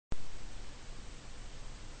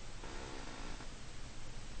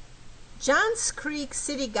Johns Creek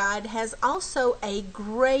City Guide has also a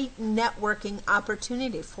great networking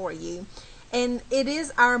opportunity for you, and it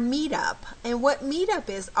is our Meetup. And what Meetup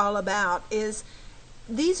is all about is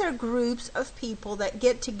these are groups of people that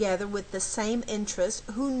get together with the same interests,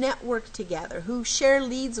 who network together, who share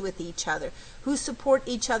leads with each other, who support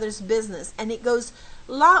each other's business. And it goes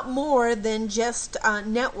a lot more than just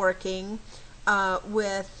networking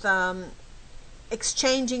with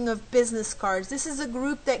exchanging of business cards. This is a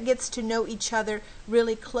group that gets to know each other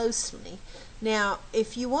really closely. Now,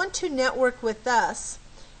 if you want to network with us,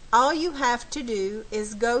 all you have to do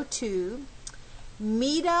is go to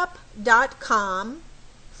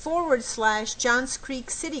meetup.com/Johns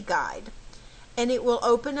Creek City Guide, and it will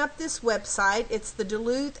open up this website. It's the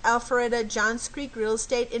Duluth Alpharetta Johns Creek Real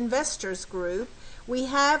Estate Investors Group. We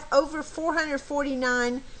have over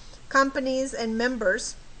 449 companies and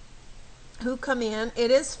members who come in. It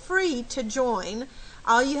is free to join.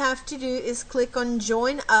 All you have to do is click on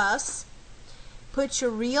Join Us, put your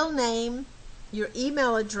real name, your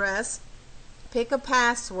email address, pick a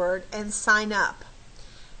password, and sign up.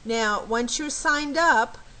 Now, once you're signed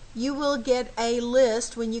up, you will get a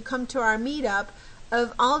list when you come to our meetup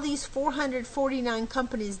of all these 449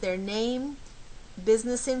 companies, their name,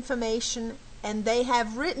 business information, and they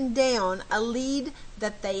have written down a lead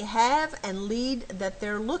that they have and lead that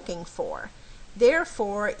they're looking for.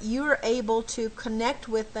 Therefore, you are able to connect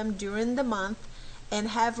with them during the month and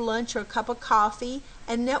have lunch or a cup of coffee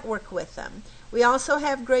and network with them. We also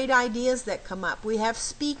have great ideas that come up. We have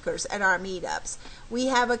speakers at our meetups. We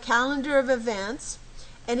have a calendar of events,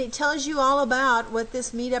 and it tells you all about what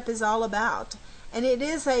this meetup is all about. And it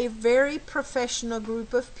is a very professional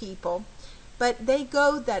group of people, but they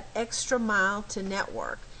go that extra mile to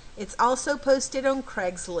network. It's also posted on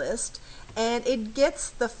Craigslist, and it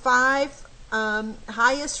gets the 5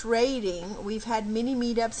 highest rating. We've had many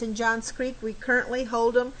meetups in Johns Creek. We currently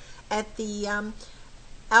hold them at the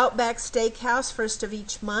Outback Steakhouse first of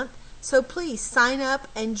each month. So please sign up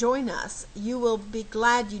and join us. You will be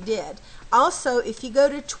glad you did. Also, if you go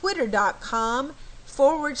to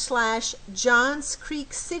twitter.com/Johns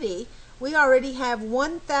Creek City, we already have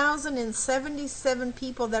 1,077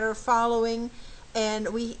 people that are following, and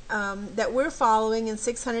that we're following, and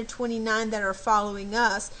 629 that are following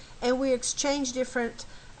us, and we exchange different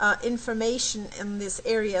information in this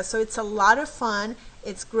area. So it's a lot of fun.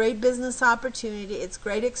 It's great business opportunity. It's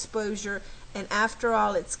great exposure, and after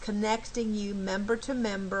all, it's connecting you member to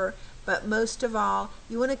member. But most of all,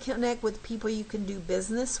 you want to connect with people you can do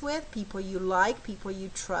business with, people you like, people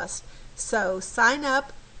you trust. So sign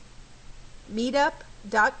up,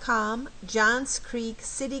 meetup.com, Johns Creek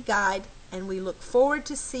City Guide, and we look forward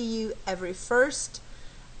to see you every first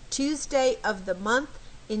Tuesday of the month.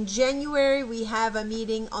 In January, we have a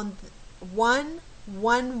meeting on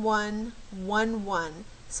 1/11/11.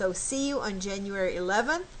 So see you on January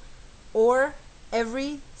 11th or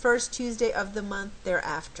every first Tuesday of the month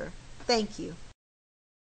thereafter. Thank you.